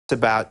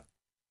about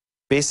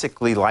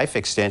basically life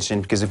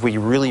extension, because if we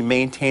really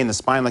maintain the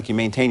spine like you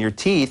maintain your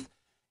teeth,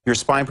 your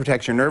spine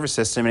protects your nervous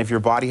system, and if your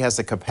body has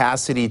the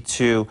capacity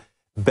to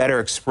better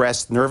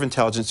express nerve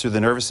intelligence through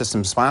the nervous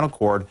system spinal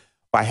cord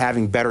by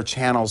having better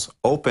channels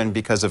open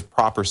because of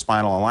proper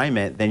spinal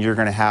alignment, then you're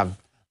going to have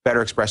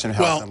better expression of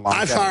health and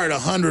longevity. I fired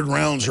 100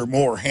 rounds or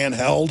more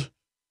handheld,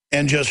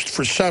 and just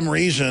for some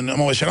reason,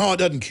 I'm always saying, oh, it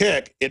doesn't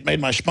kick. It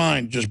made my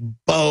spine just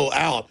bow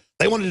out.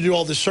 They wanted to do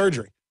all this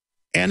surgery.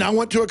 And I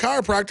went to a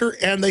chiropractor,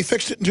 and they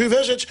fixed it in 2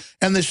 visits,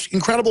 and this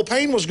incredible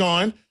pain was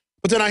gone.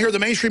 But then I hear the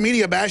mainstream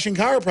media bashing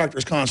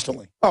chiropractors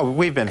constantly. Oh,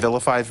 we've been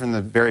vilified from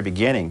the very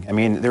beginning. I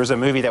mean, there's a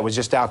movie that was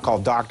just out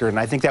called Doctor, and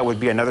I think that would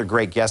be another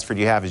great guest for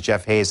you to have is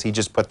Jeff Hayes. He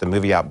just put the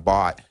movie out,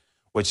 Bought,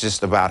 which is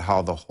just about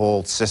how the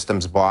whole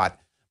system's bought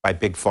by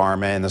Big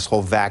Pharma and this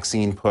whole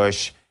vaccine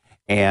push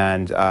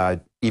and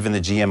even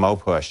the GMO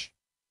push.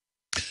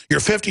 You're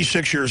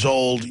 56 years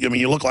old. I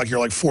mean, you look like you're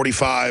like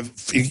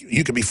 45.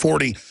 You could be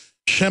 40.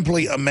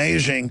 Simply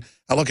amazing.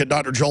 I look at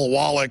Dr. Joel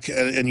Wallach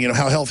and you know,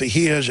 how healthy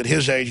he is at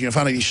his age. You know,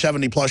 finally he's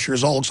 70+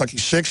 years old. Looks like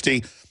he's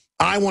 60.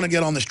 I want to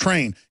get on this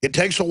train. It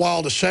takes a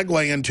while to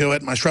segue into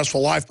it, my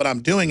stressful life, but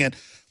I'm doing it.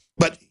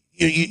 But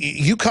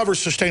you cover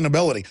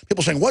sustainability.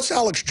 People saying, what's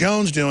Alex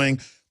Jones doing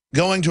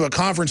going to a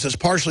conference that's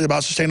partially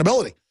about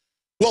sustainability?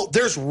 Well,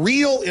 there's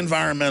real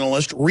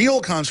environmentalists,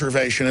 real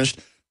conservationists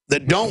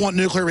that don't want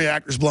nuclear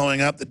reactors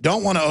blowing up, that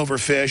don't want to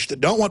overfish,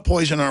 that don't want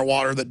poison in our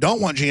water, that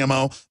don't want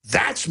GMO.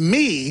 That's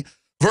me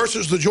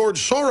versus the George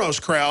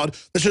Soros crowd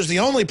that says the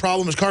only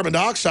problem is carbon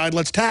dioxide,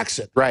 let's tax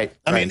it. Right.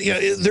 I mean, you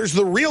know, there's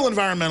the real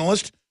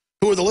environmentalists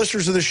who are the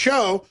listeners of the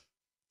show,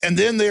 and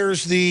then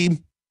there's the,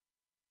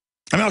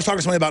 I mean, I was talking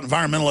to somebody about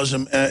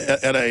environmentalism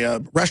at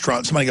a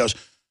restaurant. Somebody goes,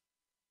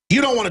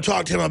 you don't want to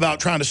talk to him about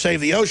trying to save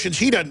the oceans.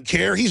 He doesn't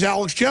care. He's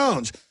Alex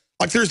Jones.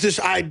 Like, there's this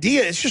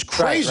idea. It's just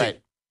crazy.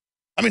 Right.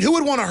 I mean, who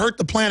would want to hurt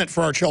the planet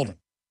for our children?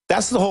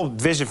 That's the whole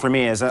vision for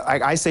me. Is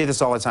I say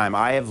this all the time.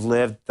 I have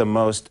lived the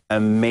most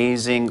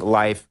amazing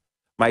life.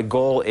 My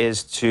goal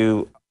is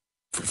to,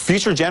 for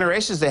future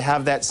generations, to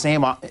have that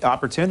same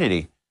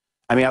opportunity.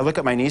 I mean, I look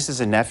at my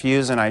nieces and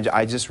nephews, and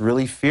I just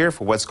really fear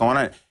for what's going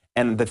on.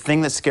 And the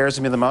thing that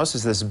scares me the most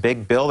is this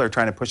big bill they're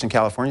trying to push in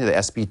California, the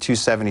SB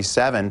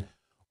 277,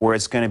 where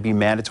it's going to be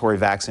mandatory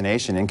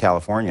vaccination in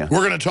California.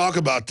 We're going to talk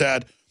about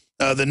that.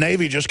 The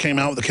Navy just came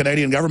out with a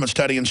Canadian government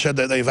study and said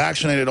that they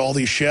vaccinated all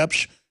these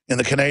ships in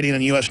the Canadian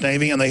and U.S.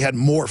 Navy, and they had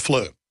more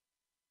flu.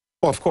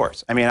 Well, of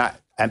course. I mean,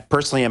 I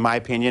personally, in my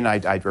opinion,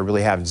 I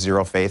really have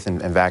zero faith in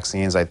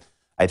vaccines. I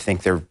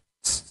think they're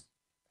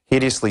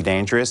hideously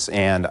dangerous,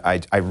 and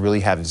I really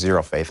have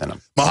zero faith in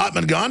them.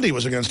 Mahatma Gandhi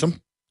was against them.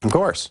 Of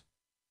course.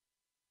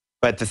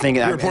 But the thing...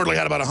 He reportedly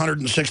had about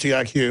 160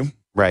 IQ.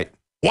 Right.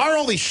 Why are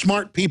all these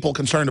smart people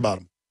concerned about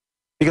him?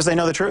 Because they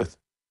know the truth.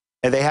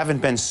 And they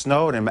haven't been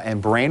snowed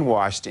and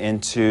brainwashed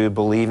into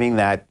believing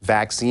that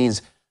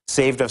vaccines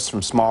saved us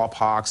from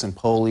smallpox and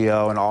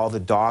polio and all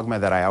the dogma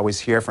that I always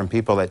hear from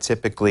people that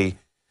typically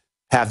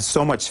have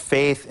so much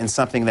faith in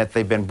something that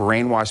they've been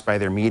brainwashed by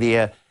their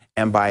media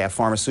and by a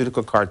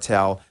pharmaceutical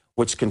cartel,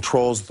 which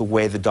controls the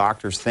way the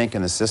doctors think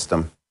in the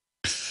system.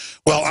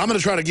 Well, I'm going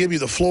to try to give you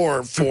the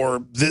floor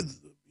for the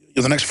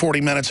next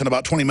 40 minutes and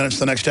about 20 minutes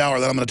the next hour.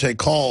 Then I'm going to take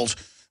calls.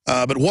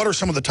 But what are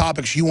some of the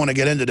topics you want to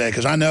get in today?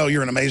 Because I know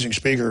you're an amazing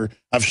speaker.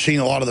 I've seen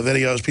a lot of the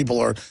videos. People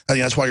are, I think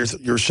that's why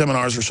your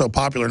seminars are so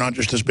popular, not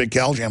just this big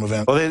Cal Jam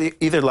event. Well, they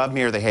either love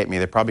me or they hate me.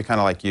 They're probably kind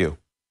of like you,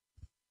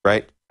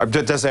 right? Or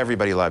does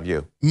everybody love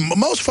you?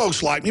 Most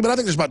folks like me, but I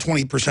think there's about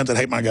 20% that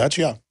hate my guts,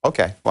 yeah.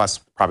 Okay, well, that's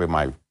probably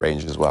my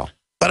range as well.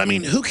 But, I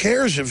mean, who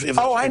cares if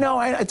oh, I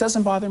know. It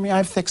doesn't bother me. I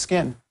have thick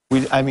skin.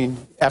 I mean,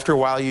 after a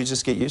while, you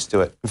just get used to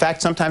it. In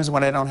fact, sometimes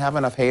when I don't have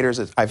enough haters,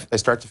 I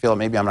start to feel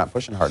maybe I'm not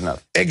pushing hard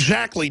enough.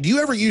 Exactly. Do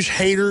you ever use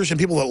haters and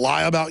people that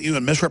lie about you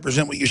and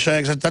misrepresent what you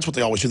say? Because that's what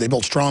they always do. They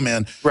build straw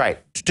men. Right.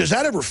 Does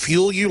that ever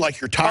fuel you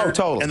like you're tired? Oh,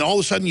 totally. And then all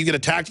of a sudden you get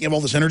attacked and you have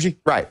all this energy?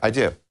 Right, I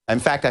do. In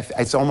fact,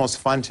 it's almost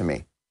fun to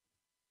me.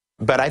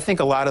 But I think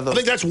a lot of those... I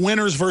think that's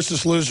winners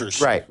versus losers.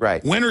 Right,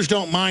 right. Winners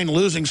don't mind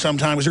losing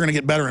sometimes because they're going to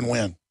get better and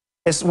win.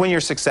 It's when you're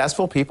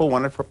successful, people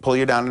want to pull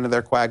you down into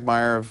their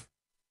quagmire of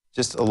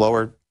just a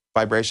lower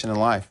vibration in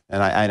life.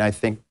 And I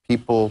think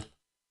people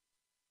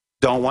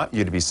don't want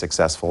you to be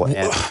successful.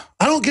 And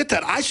I don't get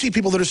that. I see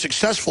people that are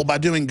successful by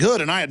doing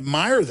good, and I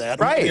admire that.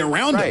 Right, being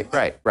around them.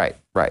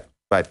 Right.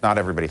 But not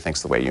everybody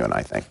thinks the way you and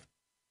I think.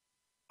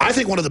 I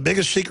think one of the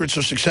biggest secrets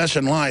of success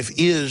in life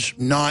is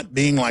not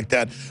being like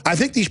that. I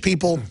think these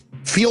people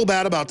feel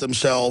bad about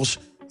themselves,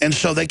 and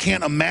so they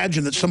can't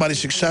imagine that somebody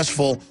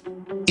successful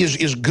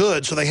is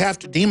good, so they have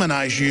to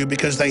demonize you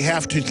because they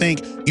have to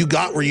think you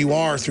got where you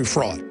are through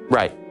fraud.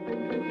 Right.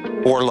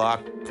 Or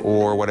luck,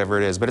 or whatever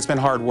it is. But it's been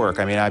hard work.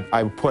 I mean,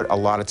 I put a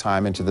lot of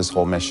time into this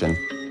whole mission,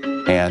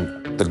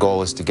 and the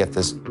goal is to get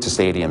this to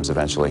stadiums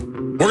eventually.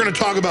 We're going to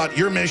talk about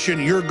your mission,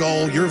 your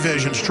goal, your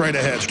vision straight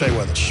ahead. Stay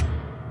with us.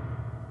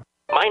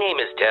 My name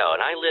is Ted. Bell,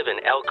 and I live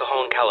in El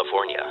Cajon,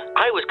 California.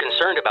 I was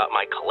concerned about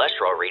my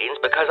cholesterol readings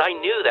because I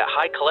knew that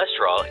high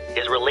cholesterol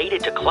is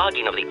related to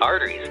clogging of the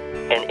arteries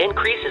and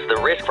increases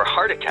the risk for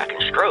heart attack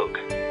and stroke.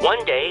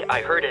 One day, I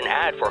heard an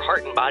ad for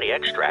Heart and Body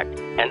Extract,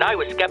 and I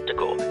was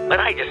skeptical, but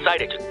I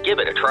decided to give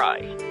it a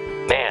try.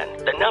 Man,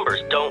 the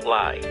numbers don't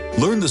lie.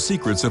 Learn the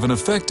secrets of an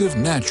effective,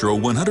 natural,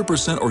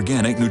 100%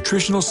 organic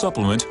nutritional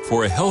supplement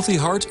for a healthy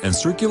heart and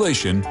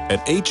circulation at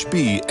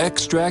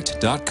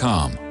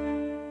hbextract.com.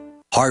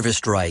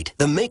 Harvest Right,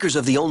 the makers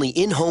of the only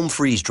in-home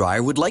freeze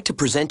dryer, would like to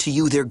present to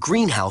you their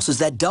greenhouses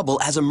that double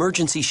as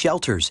emergency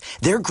shelters.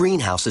 Their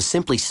greenhouses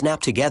simply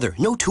snap together,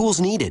 no tools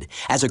needed.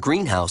 As a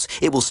greenhouse,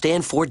 it will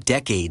stand for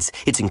decades.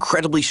 It's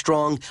incredibly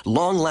strong,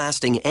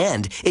 long-lasting,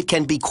 and it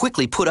can be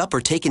quickly put up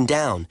or taken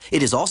down.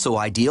 It is also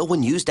ideal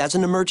when used as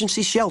an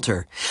emergency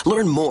shelter.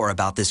 Learn more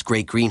about this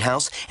great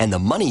greenhouse and the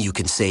money you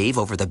can save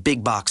over the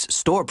big box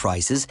store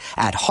prices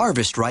at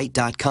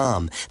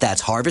harvestright.com.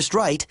 That's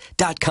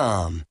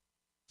harvestright.com.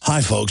 Hi,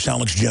 folks.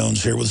 Alex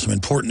Jones here with some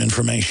important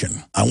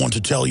information. I want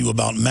to tell you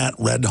about Matt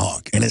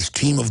Redhawk and his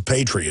team of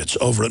patriots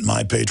over at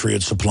My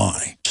Patriot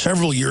Supply.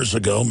 Several years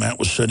ago, Matt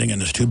was sitting in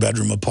his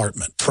two-bedroom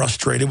apartment,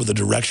 frustrated with the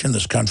direction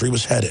this country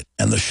was headed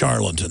and the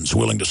charlatans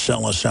willing to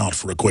sell us out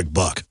for a quick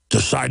buck.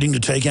 Deciding to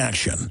take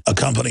action, a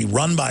company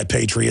run by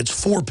patriots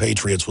for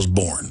patriots was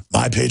born.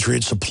 My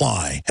Patriot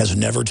Supply has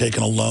never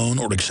taken a loan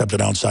or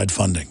accepted outside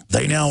funding.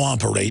 They now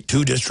operate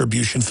 2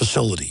 distribution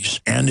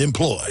facilities and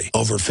employ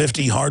over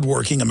 50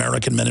 hardworking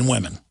American men and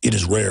women. It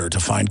is rare to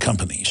find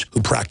companies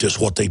who practice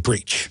what they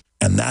preach.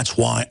 And that's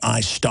why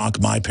I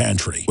stock my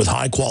pantry with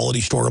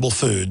high-quality storable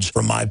foods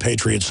from My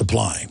Patriot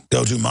Supply.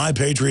 Go to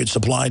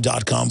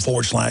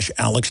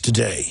mypatriotsupply.com/Alex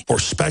today for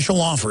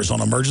special offers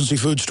on emergency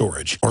food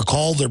storage, or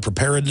call their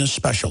preparedness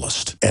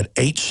specialist at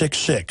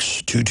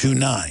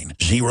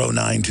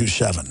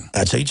 866-229-0927.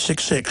 That's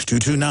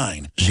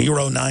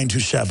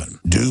 866-229-0927.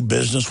 Do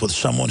business with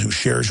someone who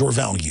shares your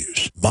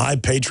values.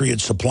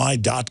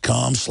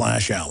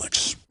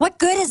 mypatriotsupply.com/Alex. What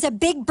good is a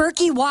Big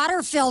Berkey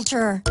water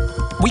filter?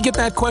 We get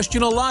that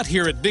question a lot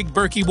here at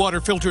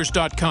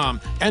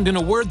BigBerkeyWaterFilters.com. And in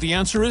a word, the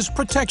answer is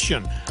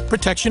protection.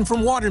 Protection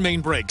from water main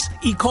breaks,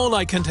 E.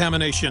 coli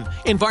contamination,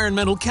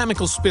 environmental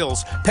chemical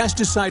spills,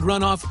 pesticide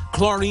runoff,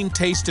 chlorine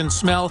taste and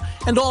smell,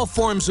 and all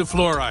forms of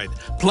fluoride.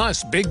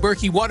 Plus, Big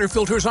Berkey water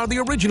filters are the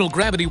original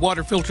gravity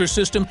water filter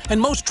system and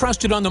most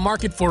trusted on the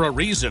market for a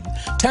reason.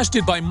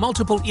 Tested by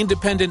multiple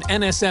independent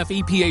NSF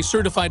EPA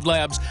certified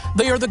labs,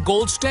 they are the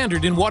gold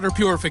standard in water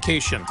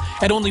purification.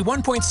 At only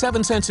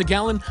 1.7 cents a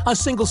gallon, a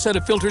single set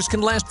of filters can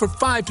last for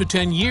 5 to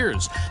 10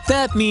 years.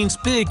 That means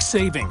big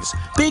savings.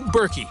 Big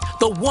Berkey,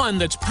 the one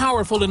that's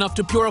powerful enough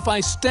to purify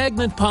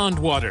stagnant pond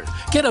water.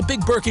 Get a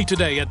Big Berkey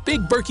today at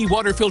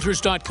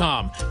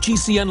BigBerkeyWaterFilters.com.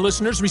 GCN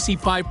listeners receive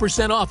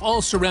 5% off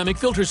all ceramic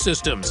filter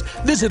systems.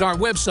 Visit our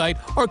website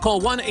or call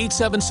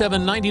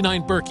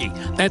 1-877-99-BERKEY.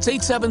 That's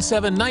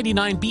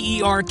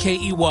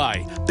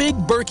 877-99-BERKEY. Big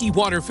Berkey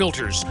Water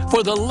Filters,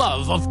 for the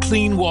love of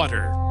clean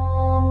water.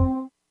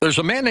 There's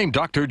a man named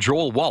Dr.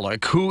 Joel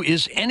Wallach who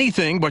is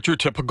anything but your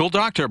typical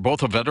doctor,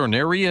 both a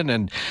veterinarian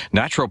and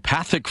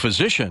naturopathic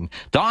physician.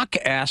 Doc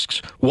asks,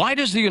 why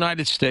does the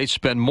United States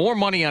spend more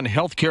money on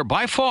health care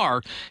by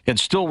far and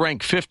still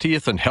rank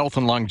 50th in health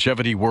and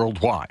longevity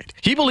worldwide?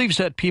 He believes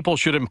that people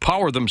should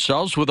empower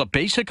themselves with a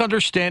basic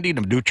understanding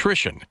of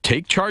nutrition,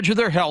 take charge of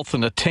their health,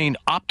 and attain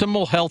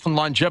optimal health and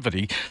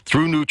longevity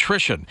through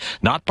nutrition,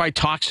 not by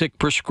toxic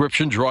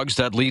prescription drugs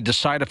that lead to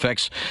side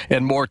effects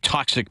and more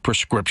toxic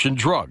prescription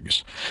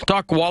drugs.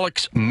 Doc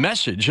Wallach's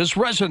message is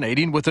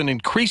resonating with an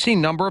increasing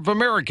number of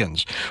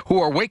Americans who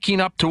are waking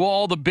up to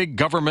all the big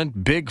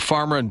government, big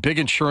pharma, and big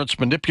insurance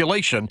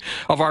manipulation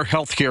of our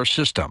healthcare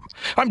system.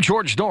 I'm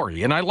George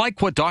Norrie, and I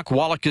like what Doc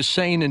Wallach is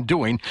saying and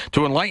doing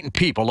to enlighten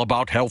people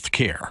about health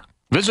care.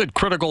 Visit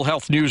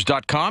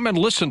criticalhealthnews.com and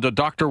listen to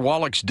Dr.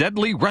 Wallach's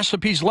Deadly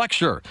Recipes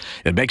lecture.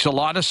 It makes a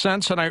lot of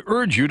sense, and I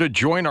urge you to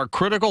join our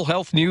Critical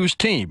Health News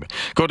team.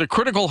 Go to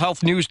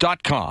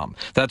criticalhealthnews.com.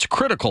 That's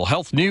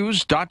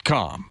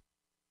criticalhealthnews.com.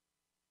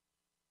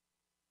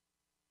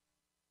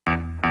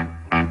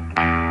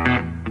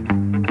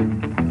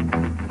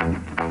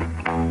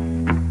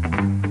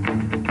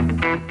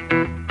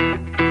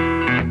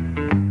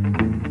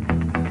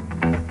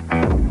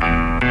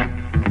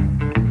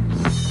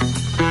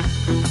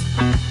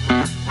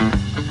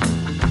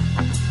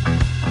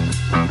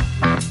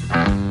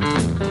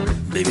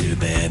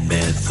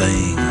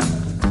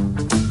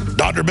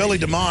 Dr. Billy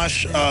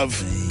DeMoss of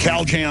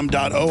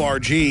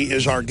caljam.org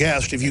is our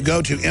guest. If you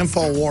go to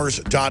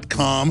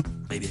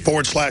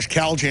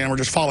infowars.com/caljam or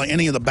just follow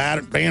any of the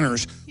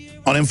banners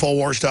on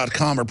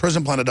infowars.com or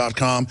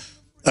prisonplanet.com,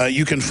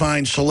 you can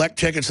find select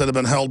tickets that have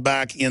been held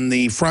back in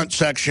the front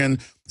section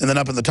and then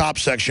up in the top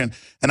section.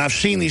 And I've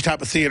seen these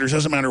type of theaters.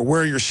 Doesn't matter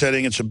where you're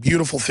sitting. It's a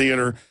beautiful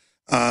theater.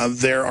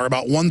 There are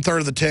about 1/3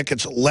 of the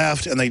tickets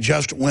left, and they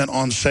just went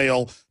on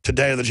sale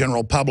today to the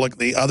general public.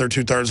 The other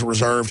 2/3 are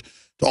reserved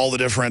to all the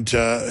different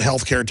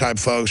healthcare type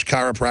folks,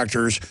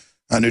 chiropractors,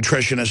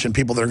 nutritionists, and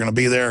people that are going to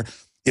be there.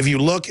 If you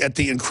look at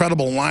the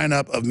incredible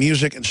lineup of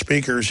music and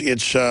speakers,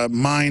 it's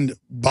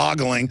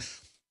mind-boggling.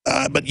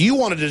 But you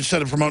wanted to,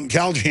 instead of promoting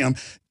CalJam,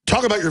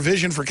 talk about your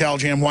vision for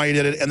CalJam, why you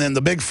did it, and then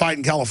the big fight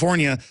in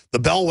California, the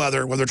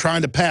bellwether, where they're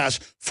trying to pass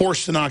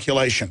forced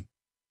inoculation.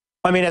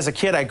 I mean, as a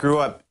kid, I grew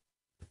up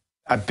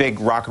a big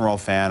rock and roll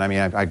fan. I mean,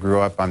 I grew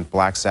up on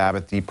Black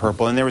Sabbath, Deep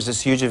Purple, and there was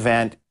this huge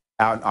event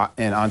out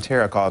in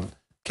Ontario called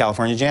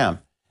California Jam.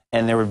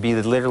 And there would be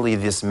literally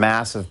this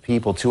mass of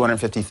people,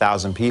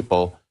 250,000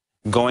 people,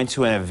 going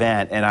to an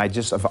event. And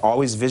I've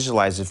always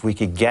visualized if we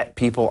could get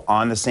people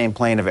on the same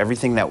plane of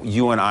everything that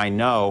you and I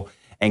know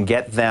and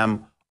get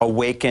them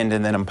awakened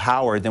and then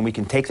empowered, then we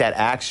can take that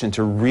action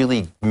to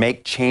really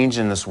make change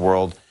in this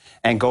world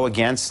and go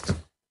against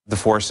the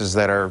forces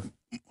that are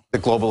the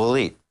global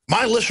elite.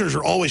 My listeners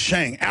are always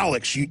saying,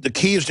 Alex, the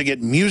key is to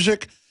get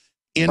music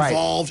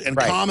involved and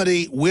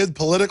comedy with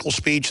political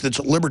speech that's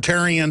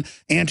libertarian,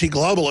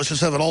 anti-globalist,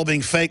 instead of it all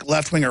being fake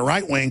left-wing or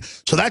right-wing.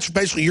 So that's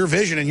basically your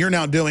vision, and you're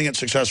now doing it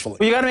successfully.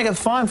 Well, you got to make it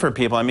fun for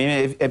people. I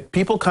mean, if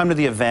people come to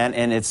the event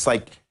and it's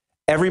like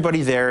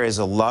everybody there is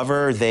a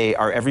lover,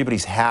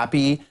 everybody's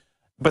happy,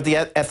 but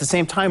at the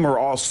same time, we're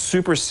all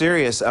super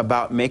serious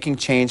about making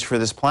change for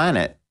this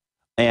planet.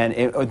 And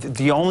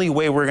the only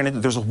way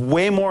there's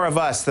way more of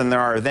us than there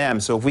are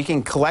them. So if we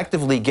can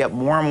collectively get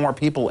more and more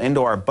people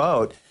into our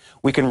boat,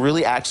 we can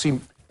really actually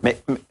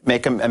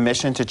make a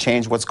mission to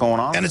change what's going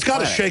on. And it's got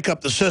to shake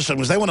up the system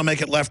because they want to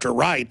make it left or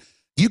right.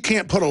 You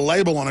can't put a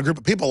label on a group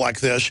of people like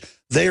this.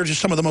 They are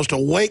just some of the most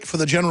awake for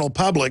the general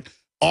public.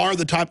 Why are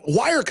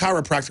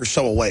chiropractors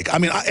so awake? I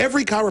mean,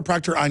 every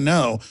chiropractor I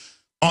know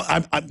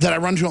that I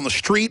run to on the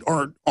street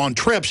or on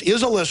trips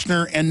is a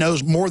listener and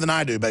knows more than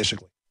I do,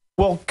 basically.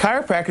 Well,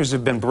 chiropractors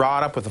have been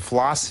brought up with a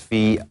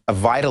philosophy of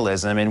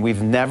vitalism, and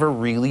we've never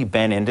really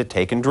been into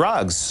taking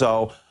drugs.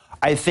 So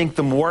I think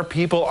the more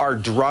people are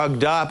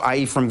drugged up,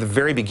 i.e. from the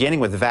very beginning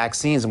with the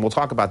vaccines, and we'll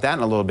talk about that in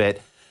a little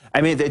bit,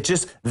 I mean,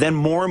 then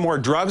more and more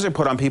drugs are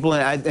put on people,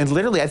 and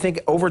literally I think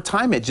over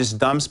time it just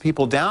dumbs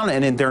people down,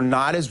 and they're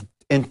not as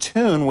in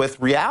tune with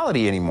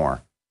reality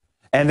anymore.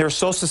 And they're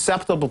so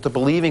susceptible to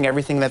believing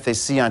everything that they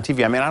see on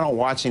TV. I mean, I don't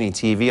watch any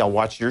TV. I'll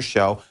watch your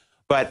show.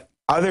 But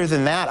other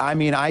than that, I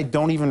mean, I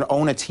don't even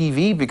own a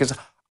TV because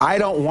I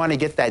don't want to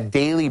get that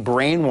daily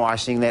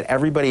brainwashing that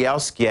everybody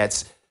else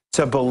gets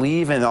to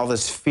believe in all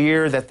this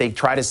fear that they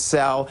try to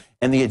sell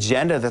and the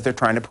agenda that they're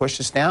trying to push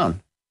us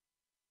down.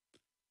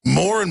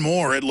 More and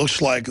more, it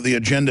looks like the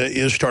agenda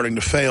is starting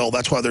to fail.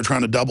 That's why they're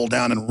trying to double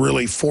down and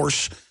really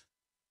force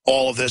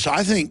all of this.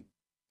 I think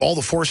all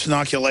the forced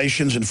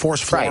inoculations and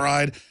forced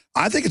fluoride,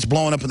 I think it's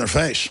blowing up in their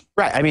face.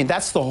 Right. I mean,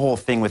 that's the whole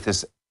thing with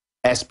this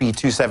SB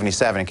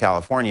 277 in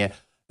California.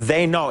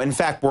 They know. In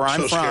fact, where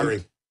I'm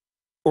from,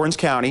 Orange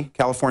County,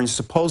 California,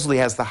 supposedly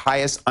has the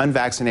highest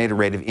unvaccinated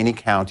rate of any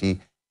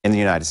county in the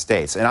United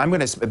States. And I'm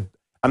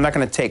not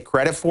going to take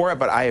credit for it,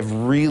 but I have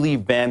really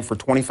been for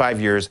 25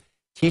 years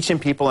teaching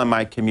people in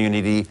my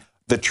community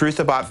the truth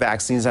about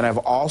vaccines. And I've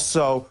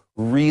also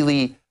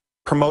really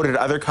promoted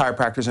other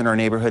chiropractors in our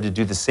neighborhood to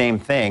do the same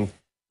thing,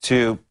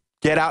 to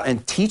get out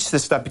and teach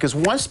this stuff. Because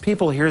once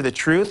people hear the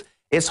truth,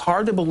 it's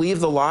hard to believe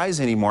the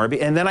lies anymore.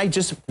 And then I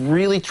just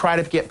really try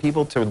to get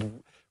people to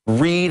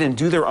read and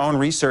do their own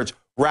research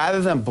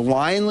rather than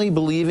blindly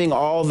believing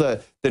all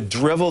the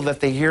drivel that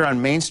they hear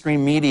on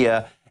mainstream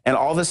media and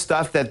all the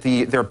stuff that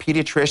their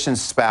pediatricians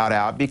spout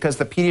out, because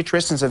the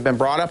pediatricians have been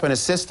brought up in a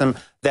system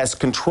that's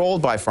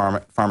controlled by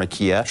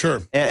pharmacia.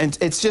 Sure. And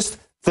it's just,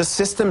 the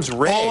system's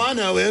rigged. All I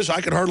know is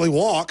I could hardly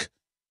walk,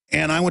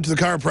 and I went to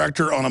the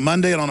chiropractor on a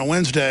Monday and on a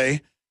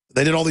Wednesday.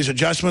 They did all these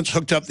adjustments,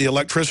 hooked up the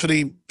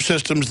electricity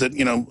systems that,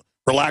 you know,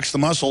 relax the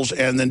muscles,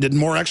 and then did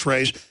more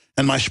x-rays,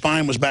 and my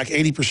spine was back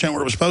 80%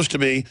 where it was supposed to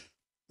be.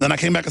 Then I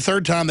came back a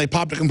third time, they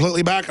popped it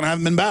completely back, and I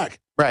haven't been back.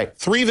 Right.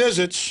 3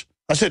 visits.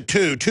 I said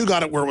 2. 2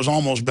 got it where it was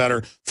almost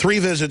better. 3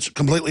 visits,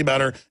 completely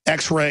better.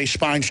 X-ray,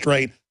 spine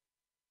straight.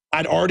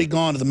 I'd already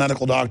gone to the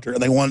medical doctor,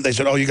 and they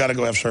said, oh, you got to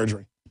go have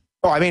surgery.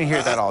 Oh, I mean, I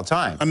hear that all the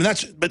time.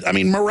 I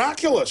mean,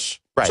 miraculous.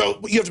 Right. So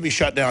you have to be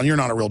shut down. You're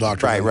not a real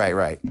doctor.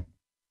 Right.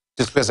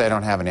 Just because I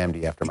don't have an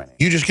MD after my name.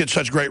 You just get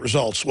such great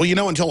results. Well, you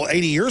know, until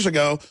 80 years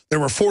ago, there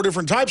were 4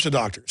 different types of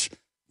doctors,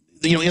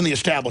 you know, in the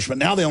establishment.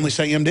 Now they only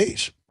say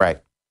MDs.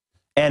 Right.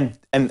 And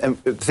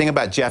the thing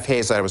about Jeff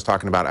Hayes that I was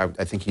talking about,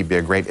 I think he'd be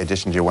a great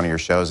addition to one of your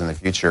shows in the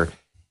future.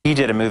 He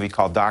did a movie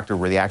called Doctor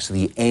where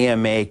the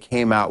AMA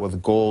came out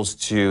with goals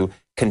to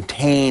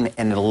contain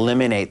and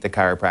eliminate the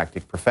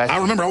chiropractic profession. I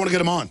remember. I want to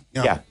get him on.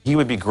 Yeah, he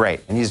would be great.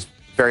 And he's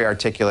very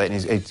articulate,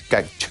 and he's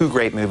got 2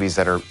 great movies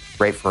that are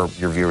great for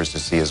your viewers to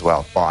see as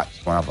well. Bought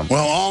one of them.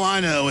 Well, all I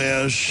know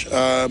is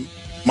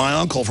my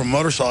uncle from a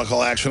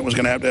motorcycle accident was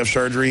going to have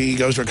surgery. He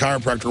goes to a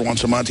chiropractor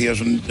once a month.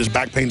 His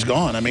back pain's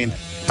gone. I mean,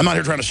 I'm not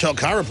here trying to sell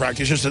chiropractic.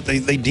 It's just that they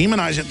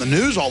demonize it in the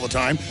news all the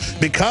time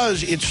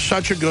because it's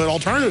such a good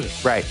alternative.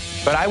 Right.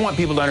 But I want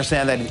people to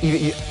understand that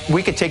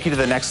we could take you to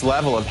the next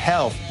level of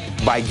health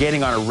by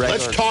getting on a regular...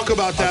 Let's talk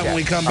about that when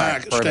we come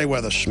back. Stay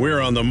with us.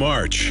 We're on the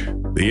march.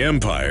 The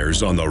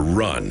Empire's on the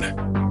run.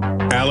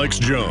 Alex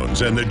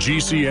Jones and the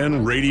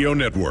GCN Radio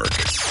Network.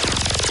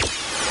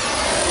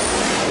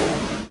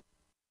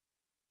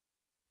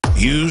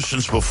 Used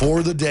since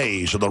before the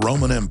days of the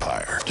Roman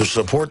Empire to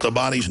support the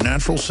body's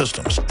natural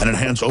systems and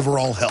enhance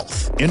overall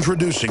health.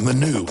 Introducing the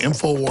new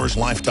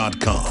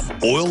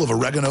InfoWarsLife.com oil of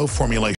oregano formulation.